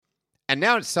And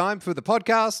now it's time for the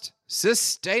podcast,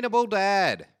 Sustainable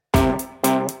Dad.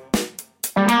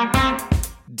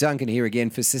 Duncan here again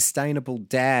for Sustainable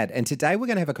Dad. And today we're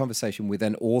going to have a conversation with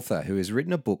an author who has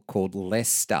written a book called Less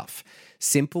Stuff,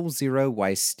 Simple Zero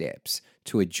Waste Steps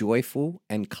to a Joyful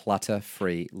and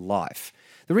Clutter-Free Life.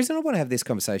 The reason I want to have this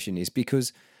conversation is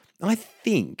because I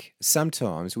think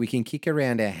sometimes we can kick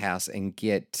around our house and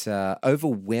get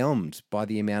overwhelmed by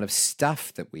the amount of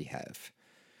stuff that we have.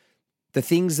 The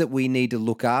things that we need to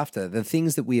look after, the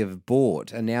things that we have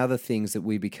bought are now the things that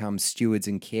we become stewards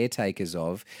and caretakers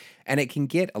of, and it can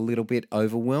get a little bit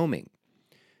overwhelming.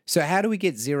 So how do we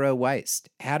get zero waste?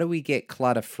 How do we get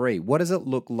clutter-free? What does it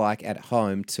look like at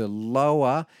home to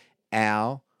lower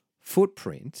our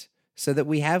footprint so that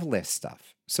we have less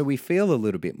stuff, so we feel a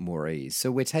little bit more ease,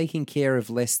 so we're taking care of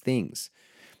less things?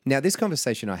 Now, this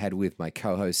conversation I had with my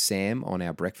co-host Sam on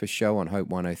our breakfast show on Hope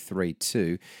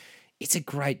 103.2, it's a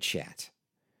great chat.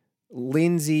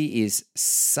 Lindsay is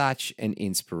such an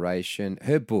inspiration.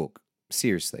 Her book,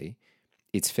 seriously,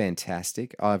 it's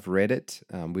fantastic. I've read it.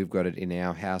 We've got it in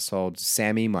our household.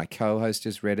 Sammy, my co-host,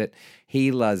 has read it. He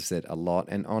loves it a lot.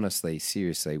 And honestly,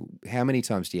 seriously, how many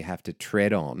times do you have to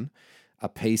tread on a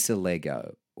piece of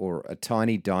Lego or a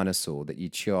tiny dinosaur that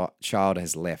your child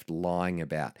has left lying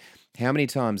about? How many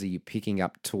times are you picking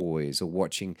up toys or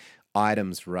watching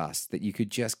items rust that you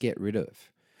could just get rid of?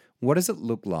 What does it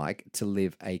look like to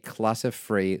live a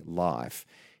clutter-free life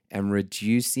and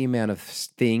reduce the amount of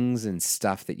things and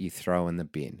stuff that you throw in the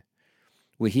bin?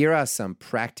 Well, here are some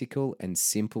practical and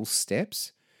simple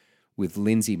steps with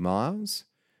Lindsay Miles.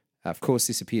 Of course,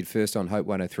 this appeared first on Hope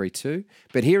 103.2,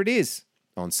 but here it is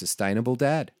on Sustainable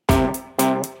Dad.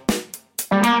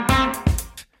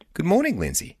 Good morning,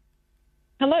 Lindsay.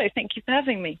 Hello, thank you for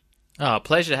having me. Oh,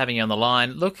 pleasure having you on the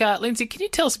line. Look, Lindsay, can you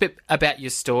tell us a bit about your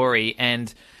story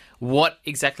and what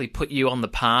exactly put you on the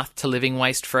path to living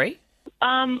waste-free?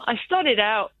 I started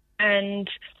out and,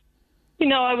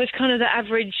 I was kind of the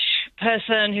average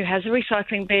person who has a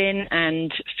recycling bin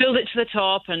and filled it to the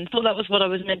top and thought that was what I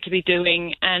was meant to be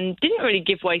doing and didn't really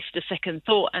give waste a second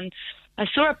thought. And I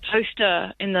saw a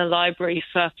poster in the library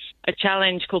for a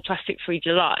challenge called Plastic Free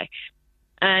July.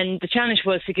 And the challenge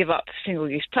was to give up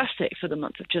single-use plastic for the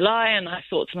month of July. And I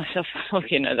thought to myself,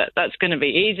 that's going to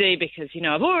be easy because,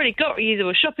 I've already got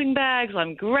reusable shopping bags.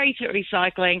 I'm great at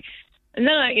recycling. And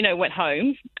then I, went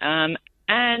home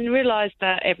and realized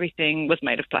that everything was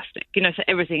made of plastic. So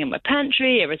everything in my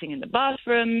pantry, everything in the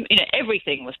bathroom,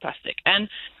 everything was plastic. And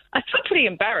I felt pretty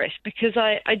embarrassed because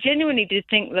I genuinely did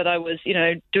think that I was,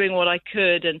 doing what I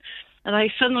could. And I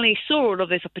suddenly saw all of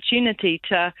this opportunity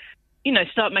to,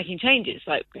 start making changes,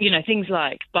 like, things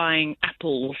like buying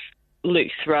apples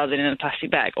loose rather than in a plastic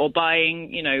bag, or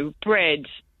buying, bread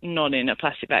not in a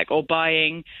plastic bag, or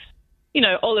buying,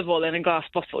 olive oil in a glass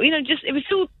bottle. It was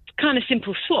all kind of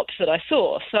simple swaps that I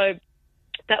saw. So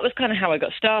that was kind of how I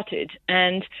got started.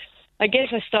 And I guess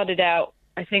I started out,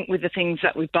 I think, with the things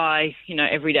that we buy,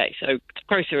 every day. So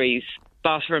groceries,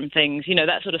 bathroom things,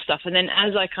 that sort of stuff. And then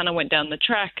as I kind of went down the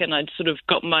track and I'd sort of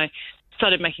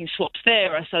started making swaps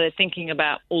there, I started thinking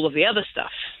about all of the other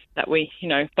stuff that we,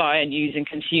 buy and use and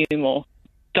consume or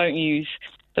don't use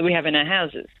that we have in our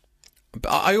houses.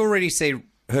 I already see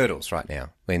hurdles right now,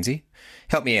 Lindsay.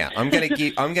 Help me out. I'm going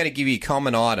to give you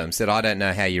common items that I don't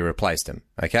know how you replaced them.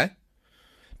 Okay?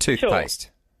 Toothpaste.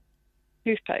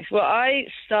 Sure. Toothpaste. Well, I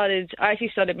actually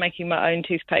started making my own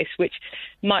toothpaste, which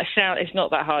might sound, it's not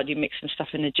that hard. You mix some stuff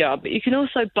in a jar, but you can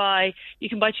also buy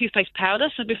toothpaste powder.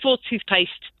 So before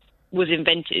toothpaste was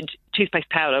invented, toothpaste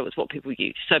powder was what people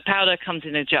used. So powder comes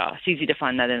in a jar. It's easy to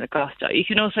find that in a glass jar. You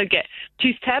can also get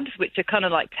tooth tabs, which are kind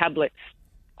of like tablets,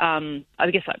 I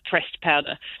guess like pressed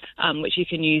powder, which you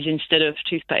can use instead of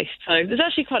toothpaste. So there's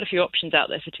actually quite a few options out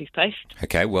there for toothpaste.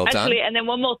 Okay, well done. And then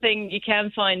one more thing, you can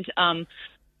find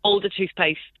older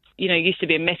toothpaste, used to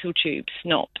be in metal tubes,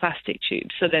 not plastic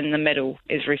tubes. So then the metal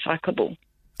is recyclable.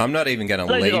 I'm not even going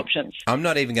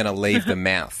to leave the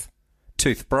mouth.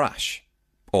 Toothbrush.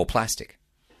 Or plastic?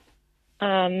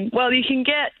 Well, you can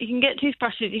get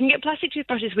toothbrushes. You can get plastic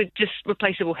toothbrushes with just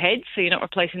replaceable heads, so you're not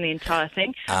replacing the entire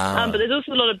thing. But there's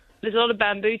also a lot of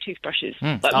bamboo toothbrushes.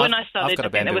 Like when I started, I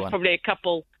think there was probably a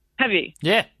couple. Have you?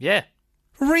 Yeah.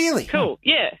 Really? Cool.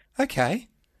 Yeah. Okay.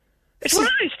 It's one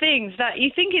of those things that you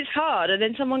think it's hard, and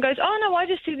then someone goes, "Oh no, I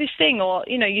just do this thing," or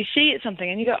you see it something,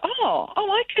 and you go, "Oh,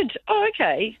 I could. Oh,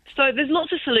 okay." So there's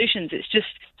lots of solutions. It's just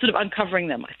sort of uncovering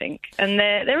them, I think, and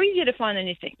they're easier to find than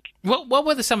you think. What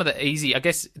were some of the easy, I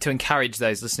guess, to encourage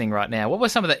those listening right now? What were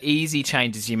some of the easy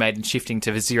changes you made in shifting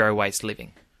to zero waste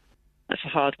living? That's a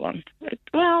hard one.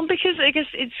 Well, because I guess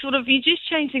it's sort of, you just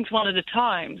change things one at a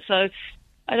time. So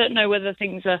I don't know whether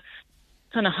things are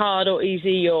kind of hard or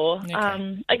easy. Or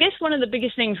Okay. I guess one of the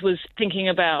biggest things was thinking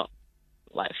about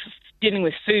like dealing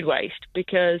with food waste,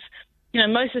 because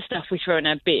most of the stuff we throw in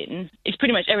our bin is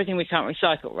pretty much everything we can't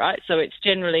recycle, right? So it's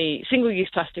generally single-use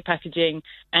plastic packaging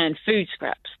and food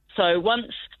scraps. So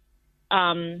once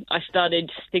I started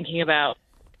thinking about,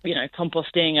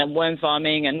 composting and worm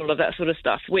farming and all of that sort of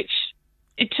stuff, which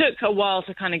it took a while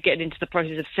to kind of get into the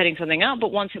process of setting something up,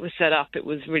 but once it was set up, it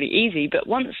was really easy. But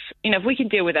once, if we can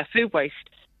deal with our food waste,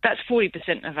 that's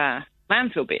 40% of our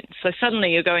landfill bins. So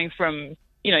suddenly you're going from,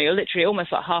 you're literally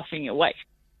almost like halving your waste.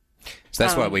 So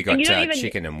that's why we got even,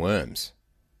 chicken and worms.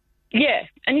 Yeah,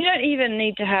 and you don't even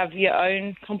need to have your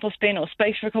own compost bin or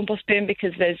space for a compost bin,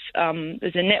 because there's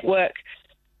a network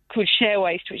called Share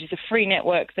Waste, which is a free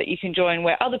network that you can join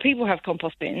where other people have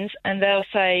compost bins, and they'll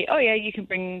say, oh yeah, you can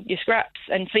bring your scraps,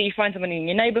 and so you find someone in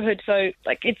your neighbourhood. So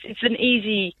it's an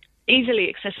easily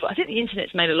accessible. I think the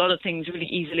internet's made a lot of things really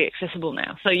easily accessible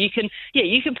now. So you can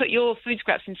put your food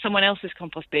scraps in someone else's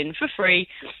compost bin for free.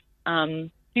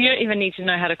 You don't even need to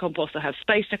know how to compost or have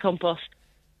space to compost.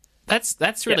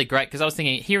 That's really great, because I was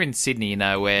thinking here in Sydney,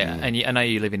 where, and I know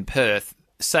you live in Perth,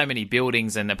 so many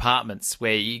buildings and apartments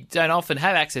where you don't often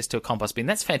have access to a compost bin.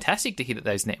 That's fantastic to hear that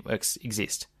those networks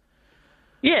exist.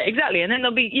 Yeah, exactly. And then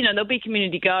there'll be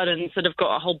community gardens that have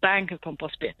got a whole bank of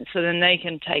compost bins, so then they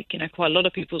can take quite a lot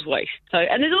of people's waste. So,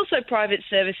 and there's also private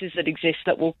services that exist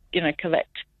that will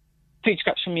collect food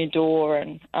scraps from your door,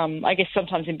 and I guess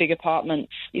sometimes in big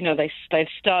apartments, they're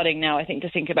starting now, I think, to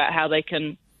think about how they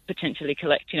can potentially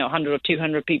collect 100 or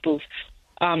 200 people's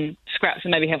scraps and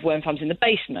maybe have worm farms in the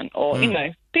basement, or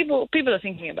people are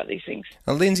thinking about these things.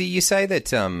 Well, Lindsay, you say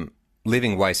that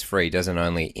living waste-free doesn't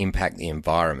only impact the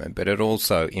environment, but it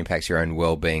also impacts your own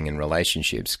well-being and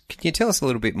relationships. Can you tell us a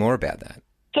little bit more about that?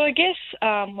 So I guess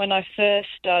when I first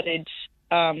started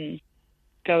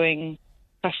going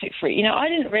plastic-free, I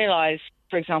didn't realise,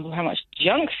 for example, how much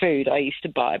junk food I used to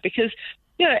buy, because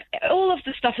all of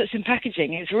the stuff that's in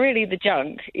packaging is really the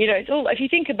junk. It's all, if you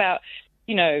think about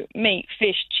meat,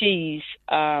 fish, cheese,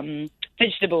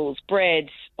 vegetables, bread,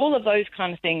 all of those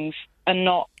kind of things are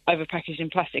not overpackaged in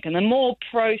plastic. And the more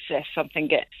processed something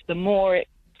gets, the more it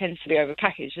tends to be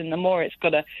overpackaged, and the more it's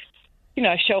got a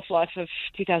shelf life of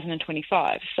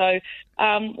 2025. So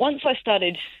once I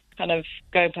started kind of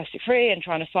going plastic free and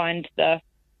trying to find the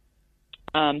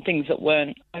things that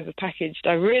weren't overpackaged,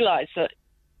 I realised that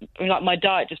my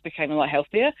diet just became a lot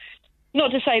healthier.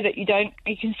 Not to say that you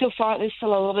can still find, there's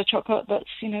still a lot of chocolate that's,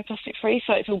 plastic free,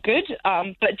 so it's all good.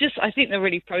 But just, I think they're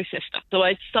really processed stuff. So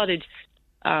I started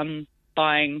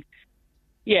buying,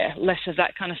 less of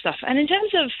that kind of stuff. And in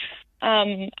terms of,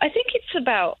 I think it's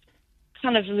about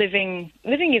kind of living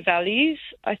your values.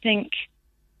 I think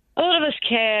a lot of us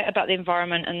care about the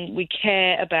environment, and we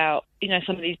care about,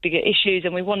 some of these bigger issues,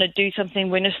 and we want to do something.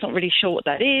 We're just not really sure what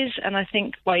that is. And I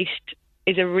think waste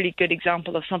is a really good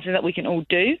example of something that we can all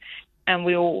do, and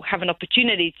we all have an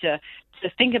opportunity to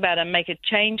think about and make a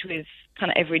change with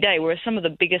kind of every day, whereas some of the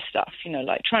bigger stuff,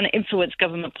 like trying to influence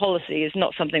government policy is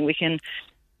not something we can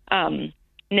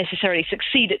necessarily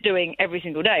succeed at doing every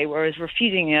single day, whereas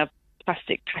refusing a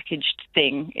plastic packaged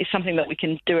thing is something that we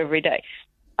can do every day.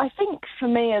 I think for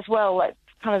me as well, like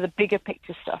kind of the bigger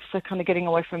picture stuff, so kind of getting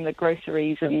away from the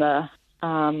groceries and the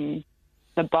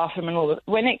bathroom and all that,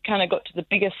 when it kind of got to the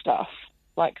bigger stuff,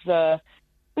 like the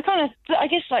kind of, I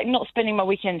guess, like not spending my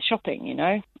weekends shopping,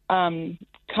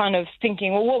 kind of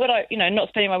thinking, well, what would I, not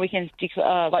spending my weekends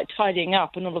like tidying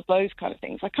up and all of those kind of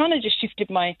things. I kind of just shifted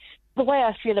the way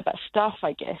I feel about stuff,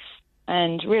 I guess,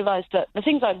 and realised that the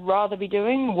things I'd rather be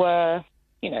doing were,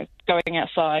 going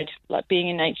outside, like being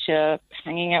in nature,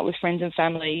 hanging out with friends and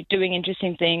family, doing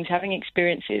interesting things, having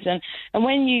experiences. And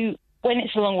when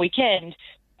it's a long weekend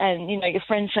and, your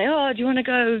friends say, oh, do you want to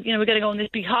go, we're going to go on this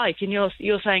big hike, and you're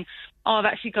saying, oh, I've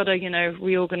actually got to,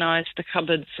 reorganise the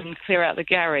cupboards and clear out the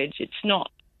garage.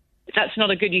 That's not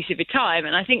a good use of your time.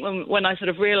 And I think when I sort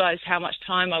of realised how much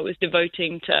time I was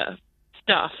devoting to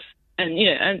stuff,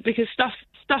 and because stuff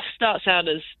starts out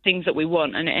as things that we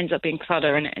want, and it ends up being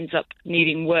clutter, and it ends up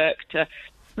needing work to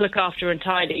look after and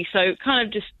tidy. So kind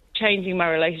of just changing my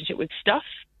relationship with stuff,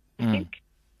 I think.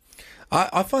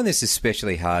 I find this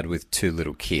especially hard with two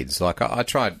little kids. Like, I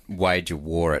try to wage a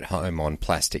war at home on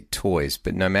plastic toys,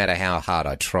 but no matter how hard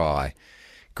I try,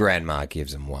 Grandma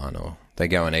gives them one, or they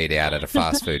go and eat out at a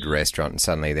fast food restaurant and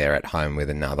suddenly they're at home with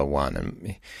another one.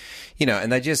 And,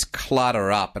 and they just clutter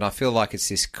up, and I feel like it's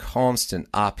this constant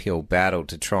uphill battle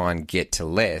to try and get to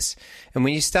less. And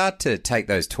when you start to take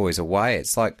those toys away,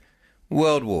 it's like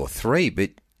World War III, but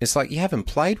it's like you haven't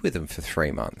played with them for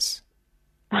 3 months.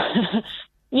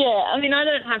 Yeah, I mean, I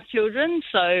don't have children,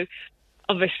 so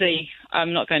obviously,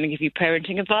 I'm not going to give you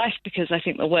parenting advice because I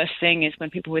think the worst thing is when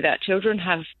people without children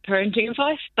have parenting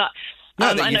advice. But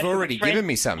no, that you've already given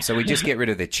me some, so we just get rid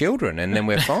of the children and then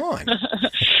we're fine.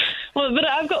 Well, but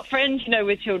I've got friends,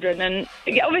 with children, and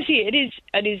obviously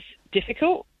it is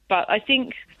difficult. But I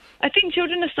think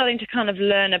children are starting to kind of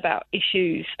learn about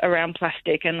issues around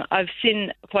plastic, and I've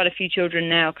seen quite a few children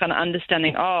now kind of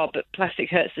understanding, but plastic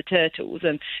hurts the turtles,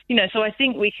 and so I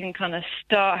think we can kind of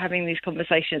start having these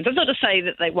conversations. That's not to say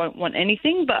that they won't want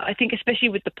anything, but I think especially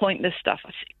with the pointless stuff,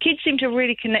 kids seem to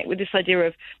really connect with this idea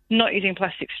of not using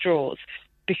plastic straws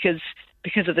because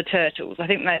of the turtles. I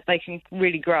think that they can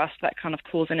really grasp that kind of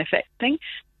cause and effect thing.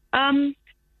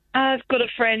 I've got a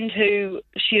friend who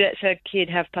she lets her kid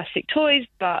have plastic toys,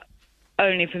 but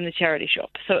only from the charity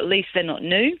shop. So at least they're not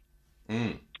new.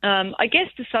 I guess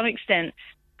to some extent,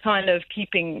 kind of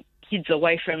keeping kids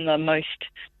away from the most,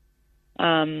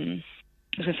 I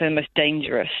was going to say the most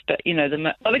dangerous, but,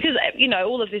 because,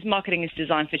 all of this marketing is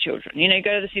designed for children. You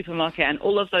go to the supermarket and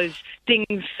all of those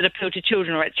things that appeal to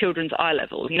children are at children's eye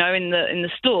level. In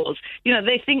the stores,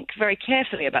 they think very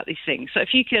carefully about these things. So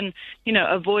if you can,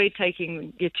 avoid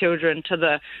taking your children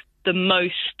to the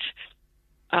most,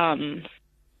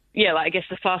 I guess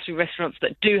the fast food restaurants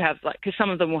that do have, because some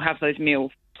of them will have those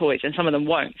meal toys and some of them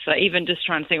won't. So even just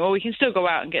trying to think, we can still go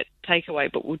out and get takeaway,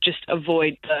 but we'll just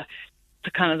avoid the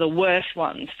kind of the worst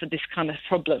ones for this kind of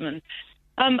problem.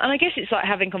 And I guess it's like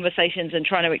having conversations and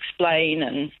trying to explain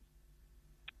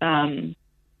and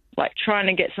trying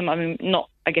to get some,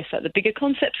 the bigger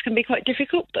concepts can be quite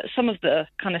difficult, but some of the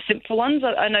kind of simpler ones.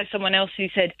 I know someone else who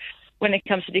said when it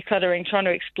comes to decluttering, trying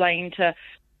to explain to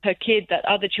her kid that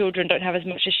other children don't have as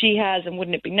much as she has, and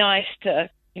wouldn't it be nice to,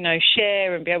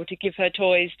 share and be able to give her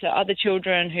toys to other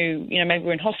children who, maybe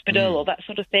were in hospital or that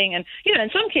sort of thing. And, and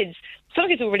some kids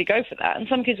will really go for that, and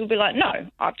some kids will be like, no,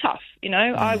 I'm tough,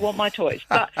 I want my toys.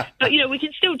 But we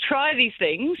can still try these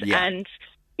things, and,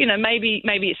 maybe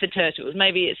it's the turtles,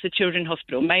 maybe it's the children's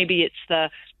hospital, maybe it's the,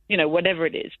 whatever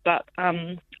it is. But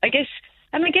I guess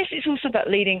it's also that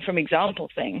leading from example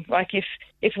thing. Like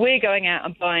if we're going out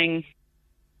and buying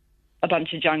a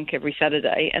bunch of junk every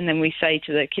Saturday, and then we say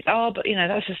to the kids, but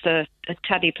that's just a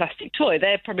tatty plastic toy,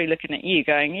 they're probably looking at you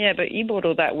going, yeah, but you bought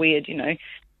all that weird,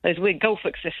 those weird golf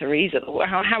accessories.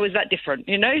 How is that different,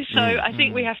 So I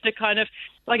think we have to kind of,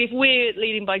 if we're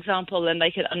leading by example, then they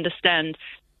can understand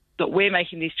that we're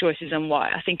making these choices and why.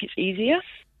 I think it's easier.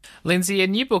 Lindsay, a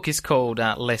new book is called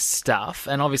Less Stuff,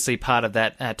 and obviously part of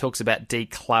that talks about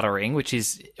decluttering, which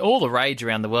is all the rage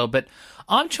around the world. But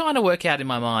I'm trying to work out in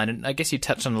my mind, and I guess you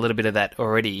touched on a little bit of that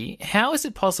already, how is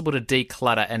it possible to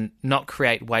declutter and not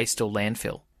create waste or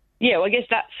landfill? Yeah, well, I guess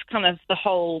that's kind of the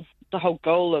whole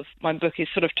goal of my book, is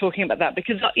sort of talking about that,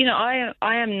 because, I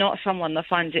am not someone that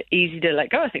finds it easy to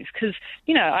let go of things, because,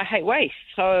 I hate waste.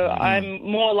 So I'm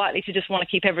more likely to just want to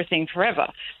keep everything forever.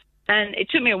 And it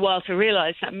took me a while to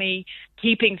realise that me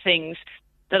keeping things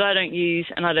that I don't use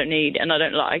and I don't need and I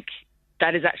don't like,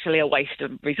 that is actually a waste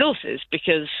of resources,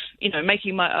 because,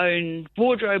 making my own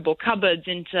wardrobe or cupboards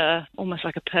into almost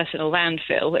like a personal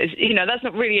landfill is, that's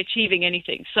not really achieving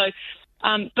anything. So,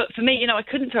 but for me, I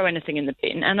couldn't throw anything in the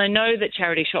bin. And I know that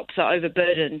charity shops are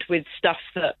overburdened with stuff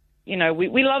that,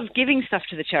 we love giving stuff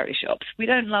to the charity shops. We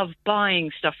don't love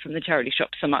buying stuff from the charity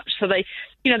shops so much. So they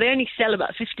only sell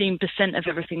about 15% of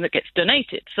everything that gets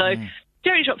donated. So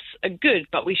charity shops are good,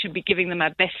 but we should be giving them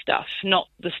our best stuff, not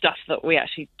the stuff that we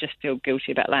actually just feel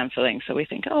guilty about landfilling. So we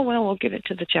think, we'll give it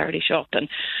to the charity shop. And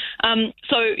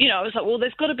so, I was like, well,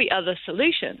 there's got to be other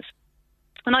solutions.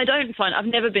 And I've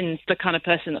never been the kind of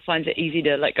person that finds it easy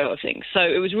to let go of things. So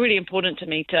it was really important to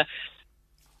me to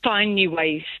find new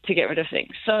ways to get rid of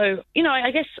things. So,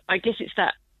 I guess it's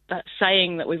that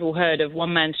saying that we've all heard of,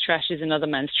 one man's trash is another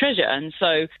man's treasure. And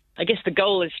so I guess the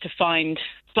goal is to find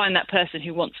that person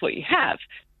who wants what you have.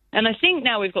 And I think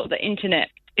now we've got the internet,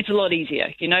 it's a lot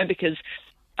easier, because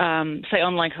say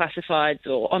online classifieds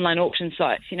or online auction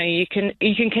sites, you can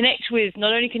connect with,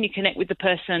 not only can you connect with the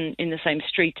person in the same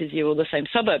street as you or the same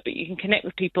suburb, but you can connect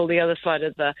with people the other side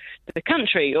of the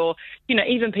country, or,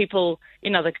 even people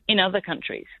in other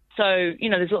countries. So,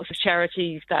 there's lots of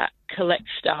charities that collect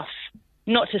stuff,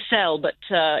 not to sell, but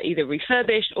to either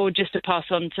refurbish or just to pass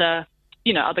on to,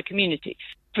 other communities.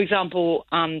 For example,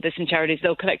 there's some charities,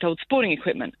 they'll collect old sporting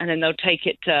equipment and then they'll take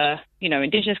it to,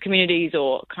 Indigenous communities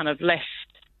or kind of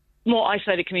more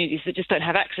isolated communities that just don't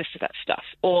have access to that stuff.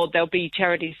 Or there'll be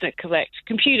charities that collect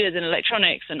computers and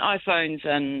electronics and iPhones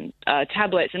and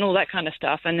tablets and all that kind of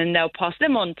stuff, and then they'll pass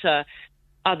them on to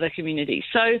other communities.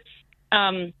 So,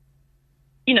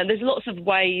 there's lots of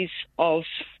ways of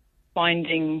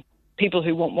finding people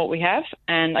who want what we have.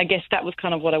 And I guess that was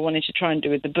kind of what I wanted to try and do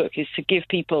with the book, is to give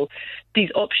people these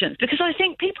options. Because I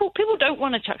think people don't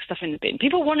want to chuck stuff in the bin.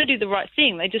 People want to do the right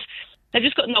thing. They've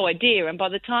just got no idea. And by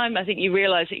the time I think you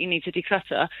realise that you need to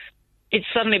declutter, it's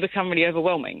suddenly become really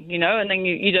overwhelming, you know, and then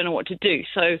you don't know what to do.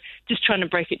 So just trying to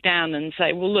break it down and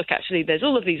say, well, look, actually, there's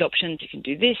all of these options. You can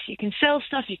do this. You can sell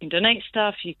stuff. You can donate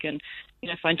stuff. You can, you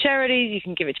know, find charities. You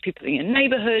can give it to people in your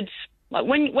neighbourhoods. Like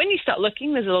when you start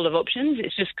looking, there's a lot of options.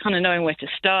 It's just kind of knowing where to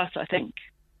start, I think.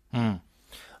 I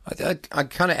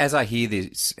kind of, as I hear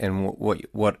this and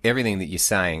what everything that you're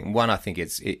saying, one, I think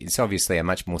it's obviously a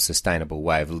much more sustainable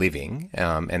way of living,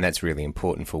 and that's really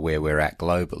important for where we're at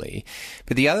globally.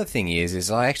 But the other thing is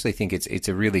I actually think it's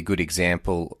a really good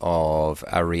example of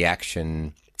a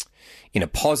reaction in a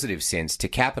positive sense to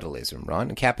capitalism, right?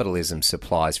 And capitalism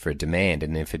supplies for a demand,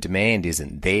 and if a demand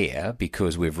isn't there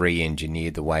because we've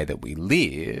re-engineered the way that we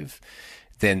live,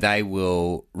 then they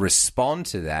will respond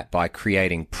to that by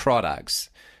creating products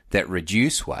that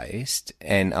reduce waste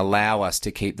and allow us to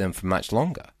keep them for much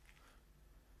longer.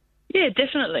 Yeah,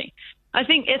 definitely. I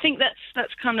think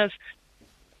that's kind of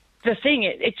the thing.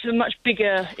 It's much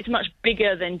bigger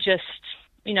than just,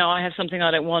 you know, I have something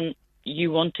I don't want, you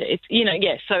want it. It's, you know,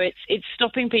 yeah. So it's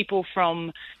stopping people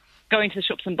from going to the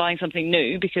shops and buying something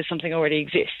new because something already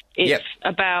exists. It's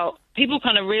about people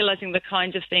kind of realizing the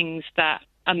kinds of things that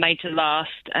are made to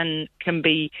last and can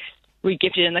be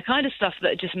regifted, and the kind of stuff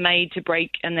that are just made to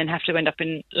break and then have to end up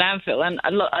in landfill. And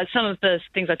some of the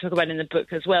things I talk about in the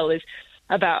book as well is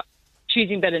about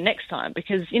choosing better next time,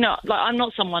 because, you know, like, I'm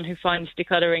not someone who finds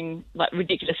decluttering like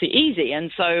ridiculously easy.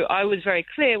 And so I was very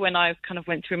clear when I kind of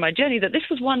went through my journey that this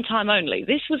was one time only.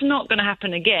 This was not going to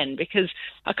happen again, because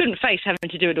I couldn't face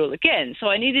having to do it all again. So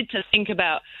I needed to think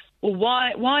about, well,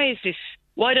 why is this?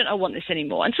 Why don't I want this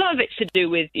anymore? And some of it's to do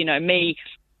with, you know, me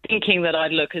thinking that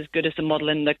I'd look as good as the model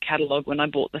in the catalogue when I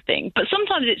bought the thing. But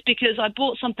sometimes it's because I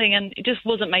bought something and it just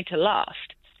wasn't made to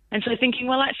last. And so thinking,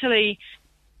 well, actually,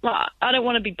 well, I don't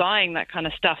want to be buying that kind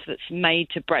of stuff that's made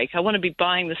to break. I want to be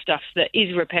buying the stuff that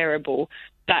is repairable,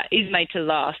 that is made to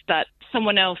last, that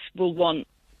someone else will want.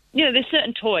 You know, there's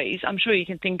certain toys, I'm sure you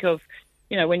can think of,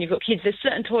 you know, when you've got kids, there's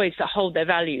certain toys that hold their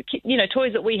value. You know,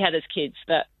 toys that we had as kids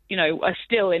that, you know, are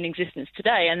still in existence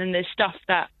today. And then there's stuff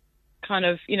that kind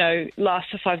of, you know, lasts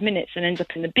for 5 minutes and ends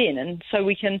up in the bin. And so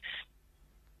we can,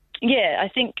 I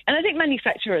think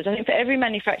manufacturers, I think for every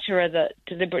manufacturer that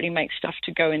deliberately makes stuff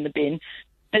to go in the bin,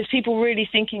 there's people really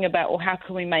thinking about, well, how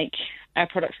can we make our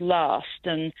products last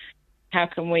and how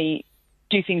can we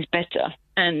do things better?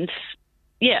 And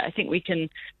I think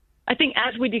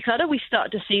as we declutter, we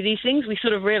start to see these things. We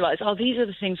sort of realize, oh, these are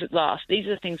the things that last. These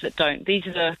are the things that don't. These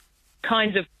are the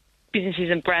kinds of businesses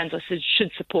and brands I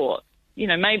should support. You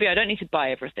know, maybe I don't need to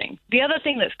buy everything. The other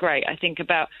thing that's great, I think,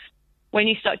 about when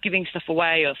you start giving stuff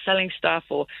away or selling stuff,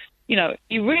 or, you know,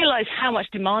 you realize how much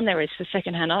demand there is for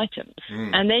secondhand items.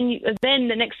 And then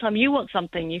the next time you want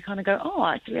something, you kind of go, oh,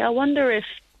 actually, I wonder if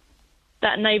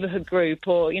that neighborhood group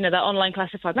or, you know, that online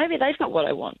classified, maybe they've got what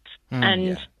I want.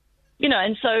 You know,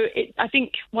 and so I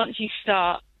think once you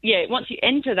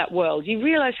enter that world, you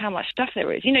realize how much stuff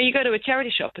there is. You know, you go to a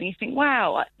charity shop and you think,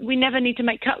 wow, we never need to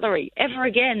make cutlery ever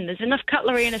again. There's enough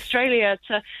cutlery in Australia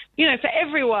to, you know, for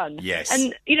everyone. Yes.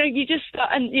 And, you know, you just,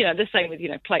 and, you know, the same with, you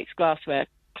know, plates, glassware,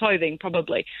 clothing,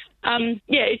 probably.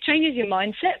 It changes your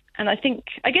mindset. And I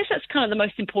guess that's kind of the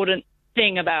most important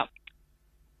thing about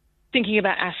thinking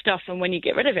about our stuff and when you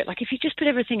get rid of it. Like, if you just put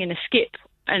everything in a skip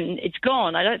and it's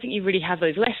gone, I don't think you really have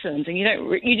those lessons, and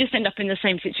you just end up in the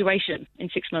same situation in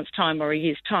 6 months' time or a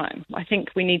year's time. I think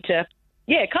we need to,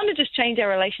 kind of just change our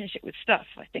relationship with stuff,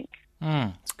 I think.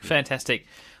 Fantastic.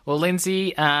 Well,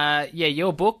 Lindsay,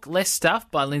 your book, Less Stuff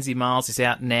by Lindsay Miles, is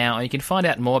out now, and you can find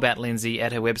out more about Lindsay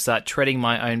at her website,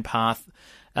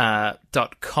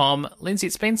 treadingmyownpath.com. Lindsay,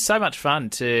 it's been so much fun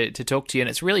to talk to you, and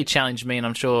it's really challenged me, and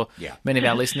I'm sure many of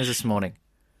our listeners this morning.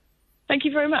 Thank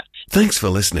you very much. Thanks for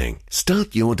listening.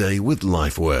 Start your day with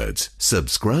Life Words.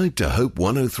 Subscribe to Hope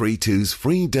 1032's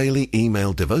free daily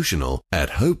email devotional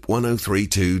at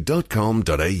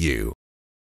hope1032.com.au.